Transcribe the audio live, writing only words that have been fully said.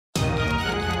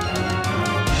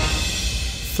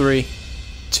3,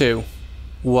 2,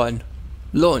 1,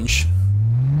 launch.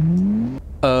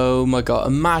 Oh my god,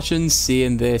 imagine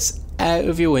seeing this out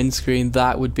of your windscreen.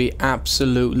 That would be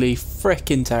absolutely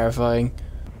freaking terrifying.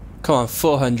 Come on,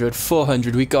 400,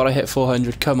 400, we gotta hit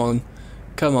 400, come on.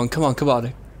 Come on, come on, come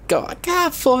on. Go on,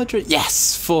 400,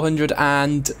 yes,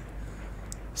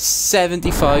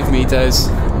 475 meters.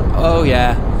 Oh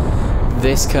yeah,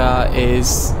 this car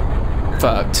is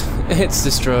fucked. It's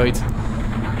destroyed.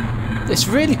 It's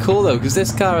really cool though, because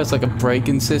this car has like a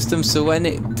braking system, so when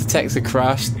it detects a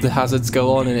crash, the hazards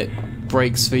go on and it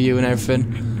brakes for you and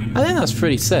everything. I think that's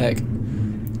pretty sick.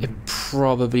 It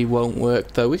probably won't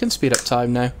work though. We can speed up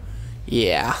time now.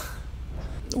 Yeah.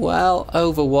 Well,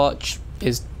 Overwatch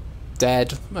is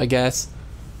dead, I guess.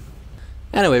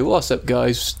 Anyway, what's up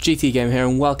guys, GT Game here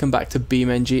and welcome back to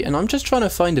BeamNG, and I'm just trying to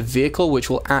find a vehicle which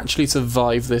will actually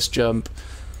survive this jump.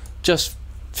 Just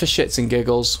for shits and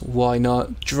giggles, why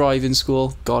not? Driving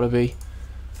school, gotta be.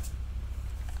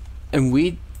 And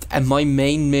my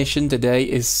main mission today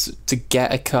is to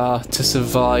get a car to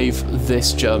survive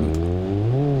this jump,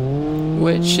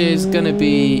 which is gonna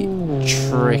be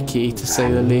tricky to say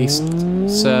the least.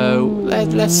 So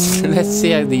let's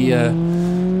see how the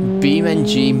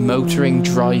BeamNG motoring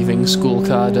driving school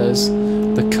car does.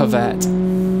 The Corvette.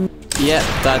 Yep,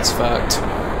 that's fucked.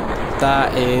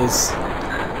 That is.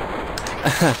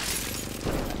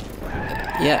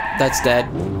 Yep, that's dead.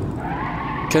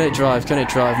 Can it drive? Can it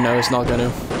drive? No, it's not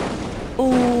gonna.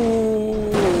 Ooh,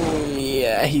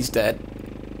 yeah, he's dead.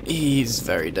 He's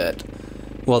very dead.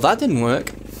 Well, that didn't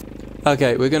work.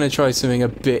 Okay, we're gonna try something a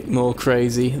bit more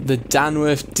crazy. The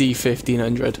Danworth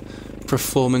D1500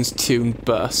 performance tuned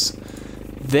bus.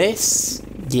 This,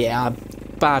 yeah,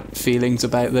 bad feelings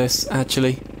about this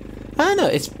actually. I know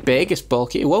it's big, it's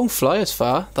bulky, it won't fly as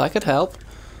far. That could help.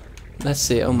 Let's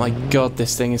see. Oh my god,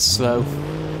 this thing is slow.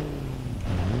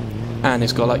 And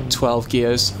it's got like 12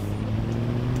 gears.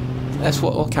 That's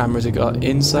what cameras it got?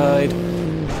 Inside.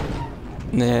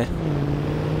 Nah.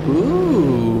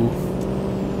 Ooh.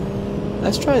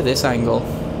 Let's try this angle.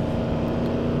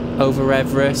 Over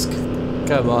rev risk.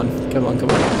 Come on, come on, come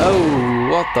on. Oh,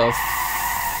 what the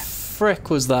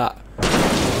frick was that?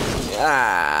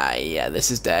 Ah, yeah, this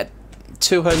is dead.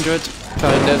 200,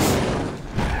 kind of.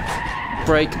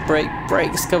 Brake,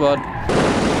 brakes, come on.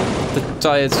 The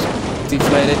tyres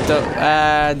deflated,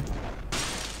 and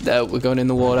no, we're going in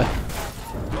the water.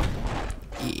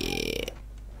 Yeah.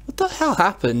 What the hell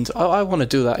happened? Oh, I want to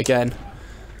do that again.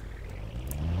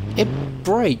 It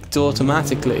braked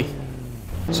automatically.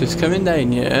 So it's coming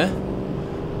down here.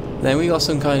 Then we got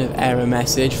some kind of error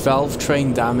message. Valve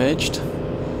train damaged.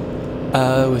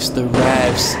 Oh, it's the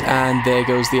revs, and there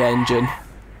goes the engine.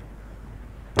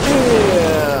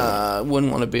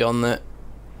 Wouldn't want to be on that.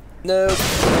 No.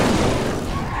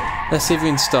 Let's see if we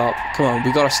can stop. Come on,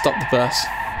 we gotta stop the bus.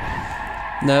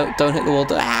 No, don't hit the wall.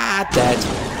 Ah, dead.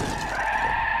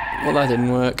 Well, that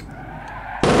didn't work.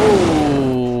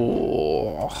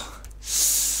 Oh.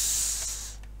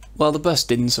 Well, the bus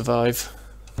didn't survive.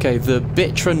 Okay, the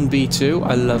Bitron B2.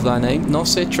 I love that name. Not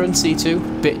Citroen C2.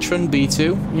 Bitron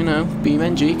B2. You know,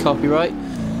 BeamNG copyright.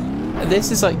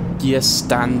 This is like your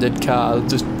standard car,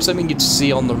 just something you'd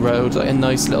see on the road, like a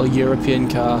nice little European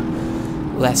car.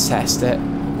 Let's test it.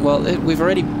 Well, we've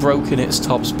already broken its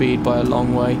top speed by a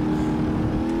long way.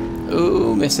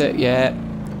 Ooh, miss it, yeah.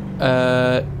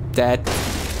 Dead.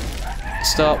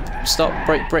 Stop, stop,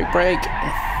 brake, brake, brake.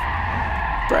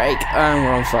 Brake, and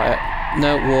we're on fire.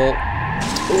 No, wall.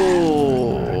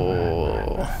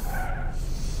 Ooh.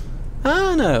 I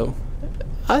don't know.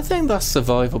 I think that's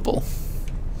survivable.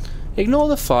 Ignore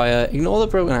the fire, ignore the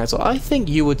broken axle. I think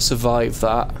you would survive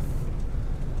that.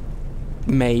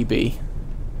 Maybe.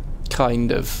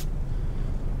 Kind of.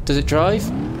 Does it drive?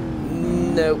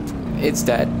 Nope. It's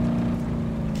dead.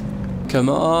 Come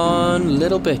on,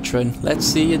 little Bitron. Let's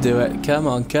see you do it. Come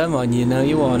on, you know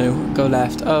you want to. Go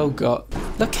left. Oh god.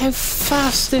 Look how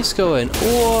fast it's going.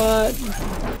 What?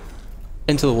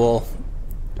 Into the wall.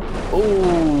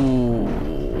 Ooh.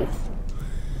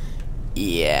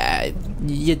 Yeah,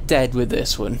 you're dead with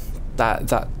this one.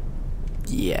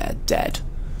 Yeah, dead.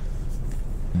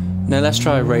 Now let's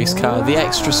try a race car. The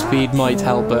extra speed might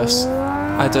help us.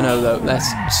 I don't know though. Let's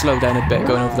slow down a bit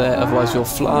going over there, otherwise we'll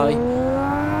fly.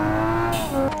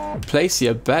 Place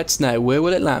your bets now. Where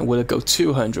will it land? Will it go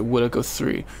 200? Will it go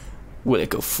 3? Will it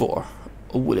go 4?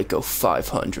 Or will it go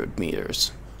 500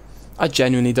 meters? I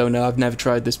genuinely don't know. I've never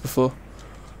tried this before.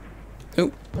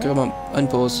 Oh, come on,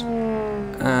 unpause.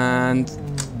 And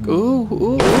ooh,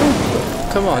 ooh, ooh,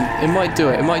 come on, it might do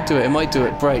it, it might do it, it might do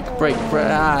it. Brake, brake, brake.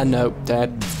 Ah, no,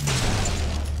 dead.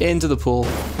 Into the pool.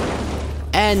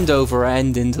 end over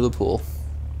end into the pool.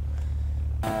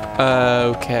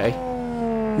 Okay.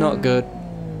 Not good.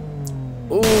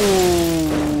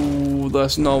 Ooh,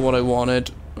 that's not what I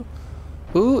wanted.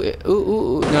 Ooh,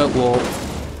 no, warp.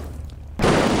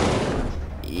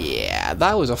 Yeah,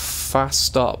 that was a fast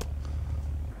stop.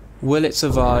 Will it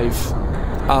survive?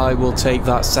 I will take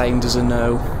that sound as a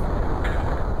no.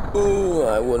 Ooh,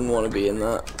 I wouldn't want to be in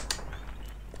that.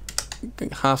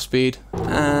 Half speed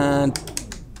and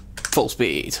full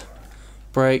speed.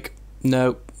 Brake.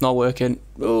 No, not working.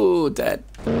 Ooh, dead.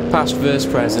 Past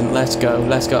versus present. Let's go.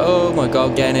 Let's go. Oh my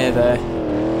god, get near there.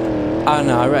 I don't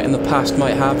know, I reckon the past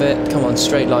might have it. Come on,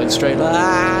 straight line, straight line.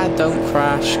 Ah, don't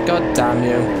crash. God damn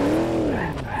you.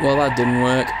 Well, that didn't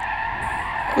work.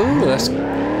 Ooh, let's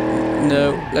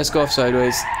go off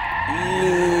sideways.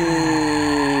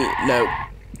 No,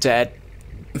 dead.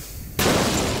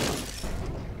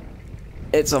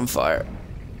 It's on fire.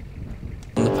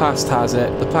 The past has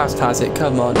it. The past has it.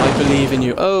 Come on, I believe in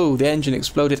you. Oh, the engine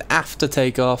exploded after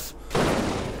takeoff.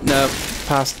 No,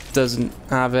 past doesn't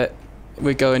have it.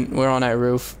 We're on our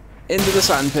roof. Into the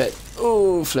sand pit.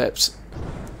 Oh, flips.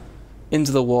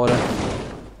 Into the water.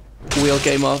 Wheel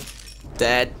came off.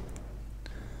 Dead.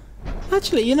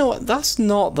 Actually, you know what? That's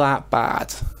not that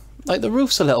bad. Like, the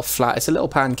roof's a little flat. It's a little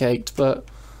pancaked, but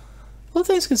all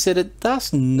things considered,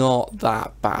 that's not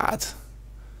that bad.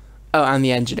 Oh, and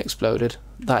the engine exploded.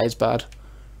 That is bad.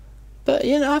 But,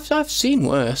 you know, I've seen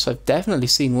worse. I've definitely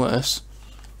seen worse.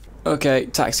 Okay,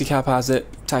 taxi cab has it.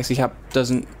 Taxi cab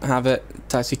doesn't have it.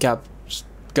 Taxi cab's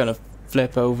gonna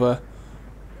flip over.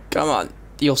 Come on,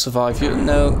 you'll survive.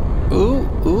 No.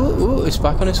 Ooh, it's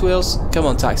back on its wheels. Come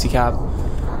on, taxi cab.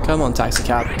 Come on, taxi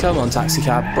cab. Come on, taxi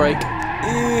cab. Brake.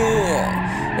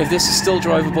 If this is still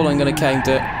drivable, I'm gonna count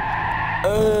it.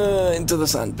 Into the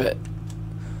sand pit.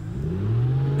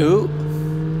 Ooh.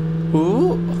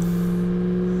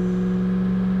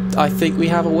 I think we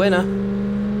have a winner.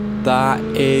 That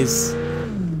is...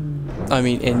 I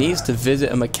mean, it needs to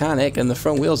visit a mechanic and the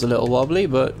front wheel's a little wobbly,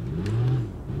 but...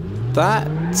 that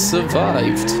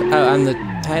survived. Oh, and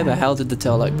how the hell did the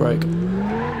tail light break?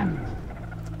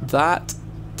 That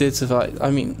did survive. I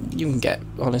mean, you can get...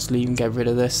 honestly, you can get rid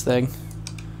of this thing.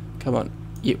 Come on.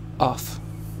 You... off.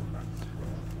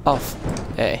 Off.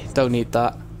 Hey, don't need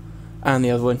that. And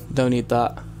the other one. Don't need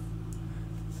that.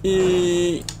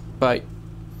 Right.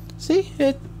 See?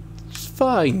 It's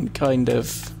fine, kind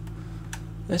of.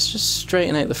 Let's just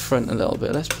straighten out the front a little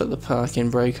bit. Let's put the parking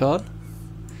brake on.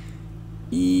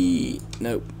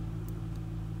 Nope.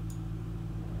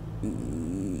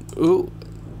 Ooh.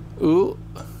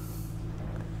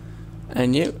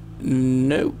 And you?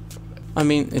 Nope. I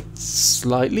mean, it's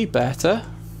slightly better.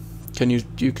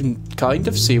 You can kind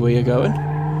of see where you're going.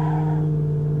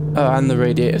 Oh, and the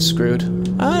radiator's screwed.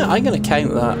 I'm gonna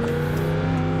count that.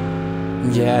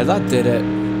 Yeah, that did it.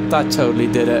 That totally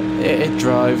did it. It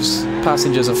drives.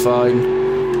 Passengers are fine.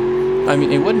 I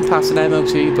mean, it wouldn't pass an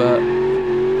MOT, but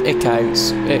it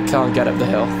counts. It can't get up the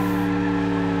hill.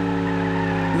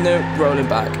 Nope, rolling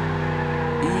back.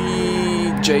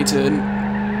 J-turn.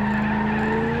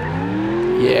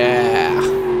 Yeah.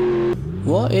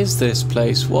 What is this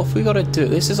place? What have we got to do?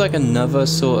 This is like another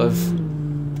sort of...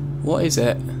 what is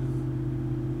it?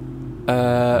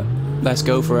 Let's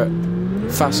go for it.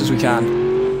 Fast as we can.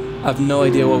 I have no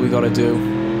idea what we got to do.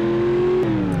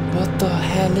 What the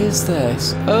hell is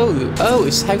this? Oh,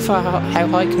 it's how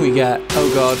high can we get?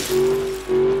 Oh god.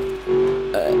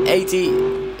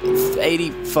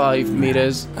 85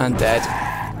 meters and dead.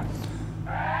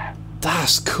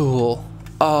 That's cool.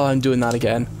 Oh, I'm doing that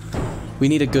again. We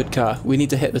need a good car. We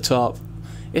need to hit the top.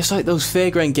 It's like those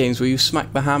fairground games where you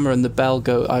smack the hammer and the bell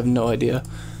go. I have no idea.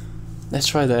 Let's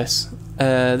try this.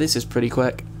 This is pretty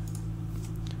quick.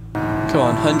 Come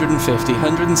on, 150,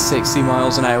 160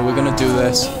 miles an hour. We're gonna do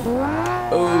this.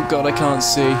 Oh god, I can't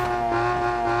see.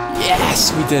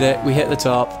 Yes, we did it. We hit the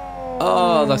top.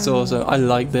 Oh, that's awesome. I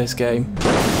like this game.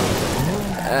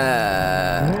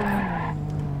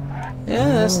 Yeah,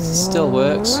 that still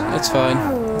works. It's fine.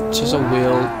 It's just a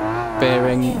wheel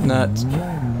bearing nut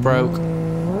broke.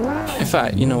 In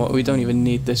fact, you know what? We don't even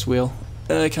need this wheel.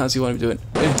 I can't see what I'm doing.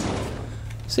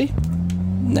 See?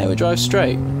 Now it drives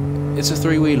straight. It's a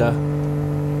three-wheeler.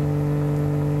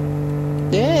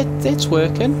 Yeah, it's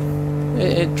working.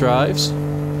 It drives.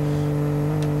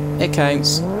 It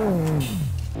counts.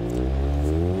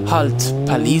 Halt,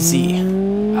 Palisi.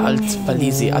 Halt,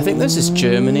 Palisi. I think this is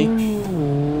Germany.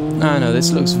 I know,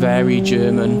 this looks very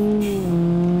German.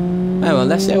 Oh well,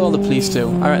 let's see how all the police do.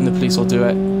 I reckon the police will do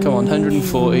it. Come on,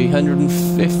 140,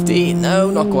 150. No,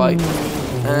 not quite.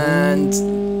 And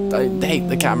I hate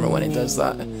the camera when it does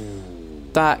that.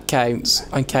 That counts.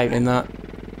 I'm counting that.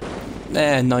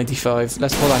 95.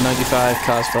 Let's call that 95.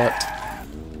 Car's fucked.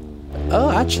 Oh,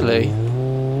 actually.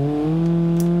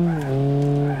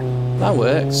 That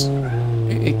works.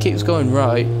 It keeps going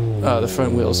right. Oh, the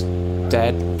front wheel's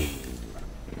dead.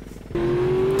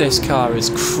 This car is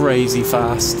crazy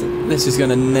fast. This is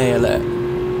gonna nail it.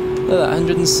 Look at that,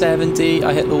 170.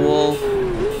 I hit the wall.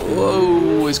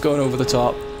 Whoa, it's going over the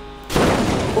top.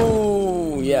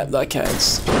 Oh, yeah, that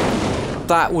counts.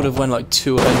 That would have went like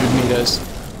 200 meters.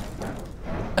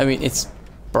 I mean, it's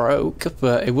broke,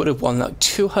 but it would have won like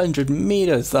 200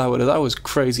 meters. That was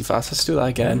crazy fast. Let's do that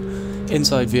again.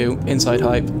 Inside view, inside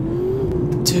hype.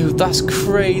 Dude, that's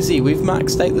crazy. We've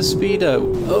maxed out the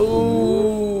speedo.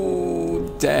 Oh,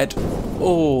 dead.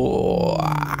 Oh,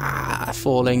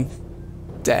 falling.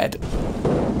 Dead.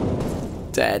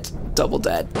 Dead. Double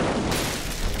dead.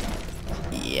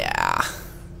 Yeah.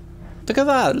 Look at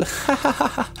that.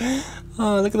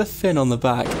 Oh, look at the fin on the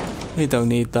back. We don't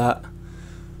need that.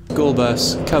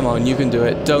 Gulbus, come on, you can do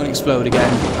it. Don't explode again.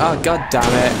 Oh, god damn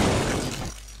it.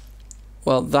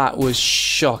 Well, that was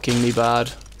shockingly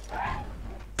bad.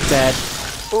 Dead.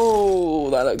 Oh,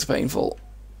 that looks painful.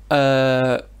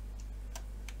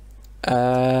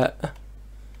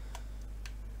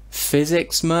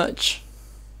 Physics much?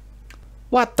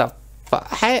 What the fuck?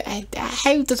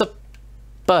 How does a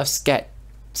bus get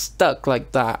stuck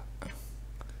like that?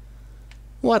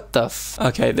 What the f...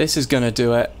 Okay, this is gonna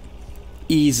do it.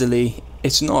 Easily.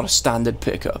 It's not a standard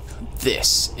pickup.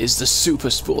 This is the Super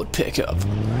Sport pickup.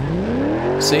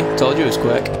 See? Told you it was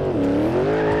quick.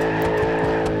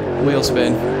 Wheel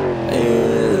spin.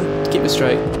 Keep it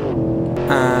straight.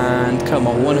 And come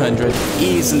on, 100.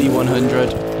 Easily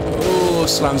 100. Oh,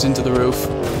 slams into the roof.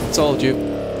 Told you.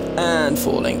 And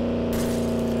falling.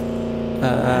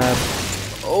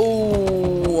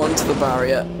 Oh, onto the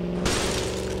barrier.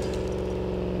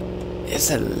 It's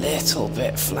a little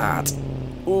bit flat.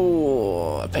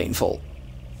 Oh, painful.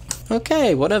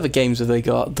 Okay, what other games have they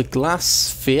got? The Glass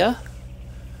Sphere?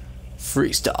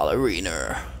 Freestyle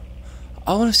Arena.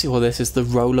 I want to see what this is, the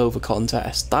rollover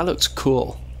contest. That looks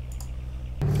cool.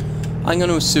 I'm going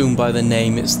to assume by the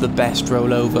name it's the best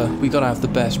rollover. We got to have the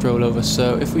best rollover,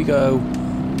 so if we go...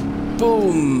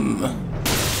 Boom!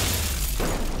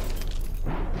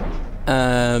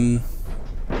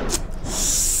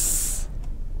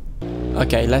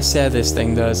 Okay, let's see how this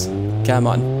thing does. Come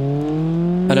on.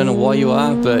 I don't know what you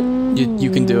are, but you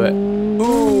can do it.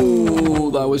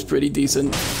 Ooh, that was pretty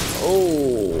decent.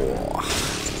 Oh.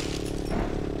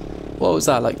 What was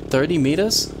that, like 30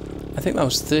 meters? I think that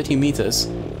was 30 meters.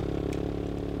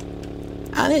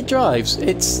 And it drives.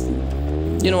 It's...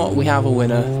 You know what, we have a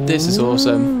winner. This is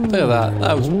awesome. Look at that.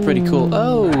 That was pretty cool.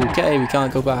 Oh, okay, we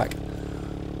can't go back.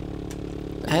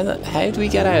 How do we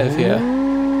get out of here?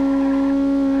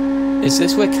 Is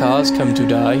this where cars come to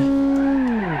die?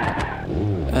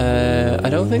 I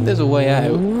don't think there's a way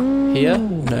out. Here?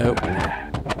 No.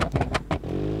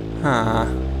 Huh.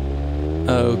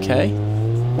 Okay.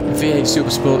 V8 Super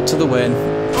Sport to the win.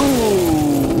 Ooh!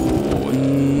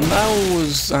 That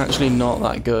was actually not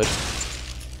that good.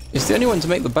 It's the only one to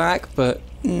make the back, but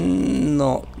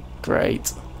not great.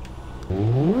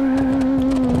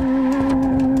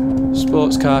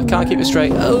 Sports car, can't keep it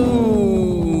straight.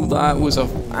 Oh, that was an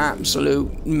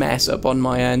absolute mess up on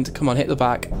my end. Come on, hit the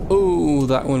back. Oh,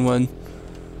 that one won.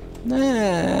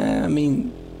 Nah, I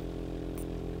mean,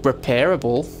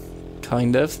 repairable,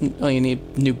 kind of. Oh, you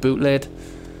need new boot lid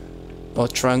or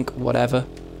trunk, whatever.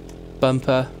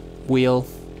 Bumper, wheel,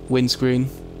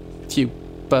 windscreen, a few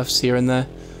buffs here and there.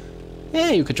 Yeah,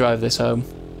 you could drive this home.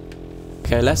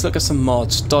 Okay, let's look at some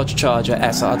mods. Dodge Charger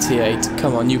SRT8.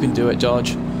 Come on, you can do it,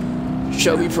 Dodge.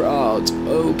 Show me proud.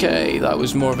 Okay, that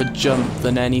was more of a jump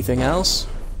than anything else.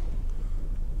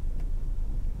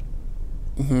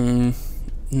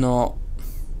 Not.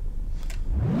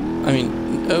 I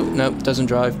mean, oh, no, doesn't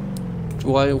drive.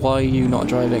 Why are you not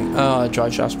driving? Oh,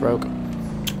 drive shaft's broke.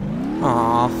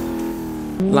 Ah.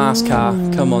 Last car.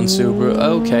 Come on, Subaru.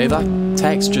 Okay, that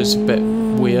texture's a bit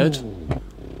weird.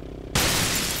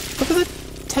 Look at the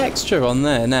texture on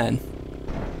there, then.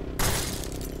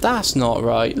 That's not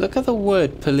right. Look at the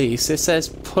word police. It says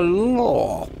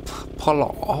polop.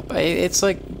 Polop. It's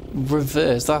like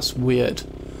reverse. That's weird.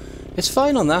 It's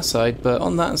fine on that side, but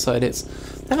on that side it's...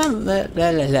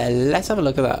 Let's have a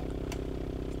look at that.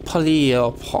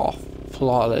 Poliop.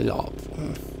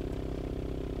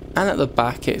 And at the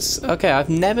back it's... Okay, I've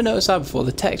never noticed that before.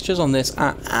 The textures on this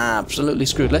are absolutely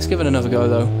screwed. Let's give it another go,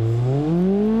 though.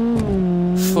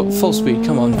 Full speed,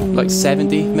 come on. Like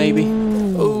 70, maybe?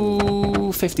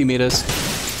 Ooh, 50 meters.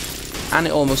 And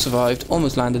it almost survived.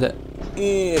 Almost landed it.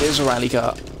 It is a rally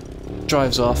car.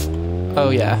 Drives off.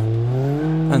 Oh yeah.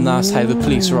 And that's how the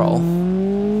police roll.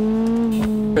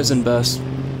 Prison bus.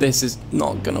 This is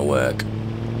not gonna work.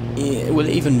 Will it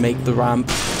even make the ramp?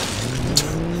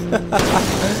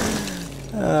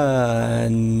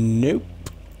 Nope.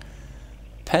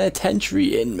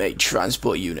 Penitentiary Inmate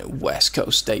Transport Unit, West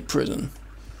Coast State Prison.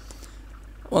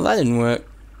 Well, that didn't work.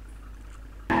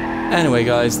 Anyway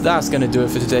guys, that's going to do it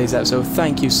for today's episode.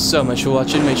 Thank you so much for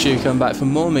watching. Make sure you come back for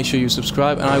more. Make sure you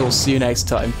subscribe. And I will see you next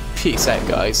time. Peace out,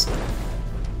 guys.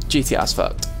 GTR's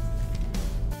fucked.